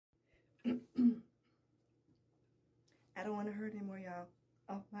I Don't Want to Hurt Anymore, y'all.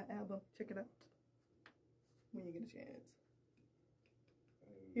 Off my album. Check it out when you get a chance.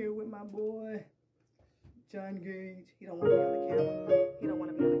 Here with my boy, John Gage. He don't want to be on the camera. He don't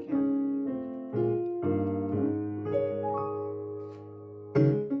want to be on the camera.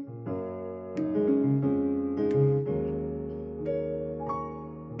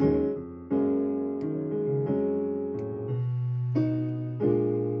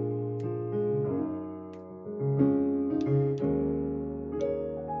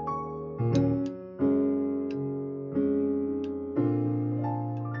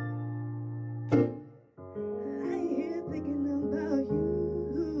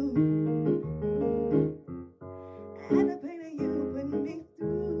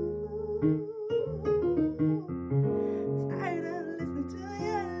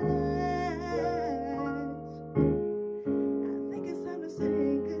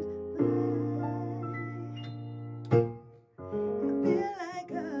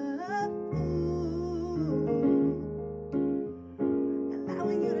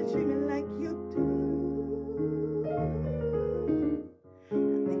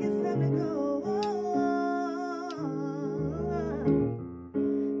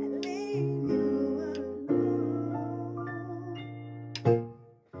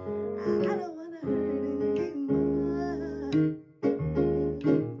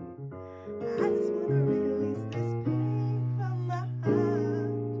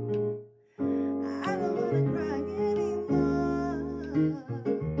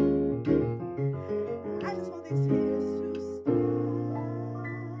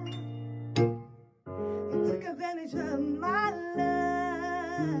 Advantage of my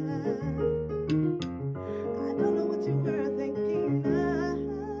love.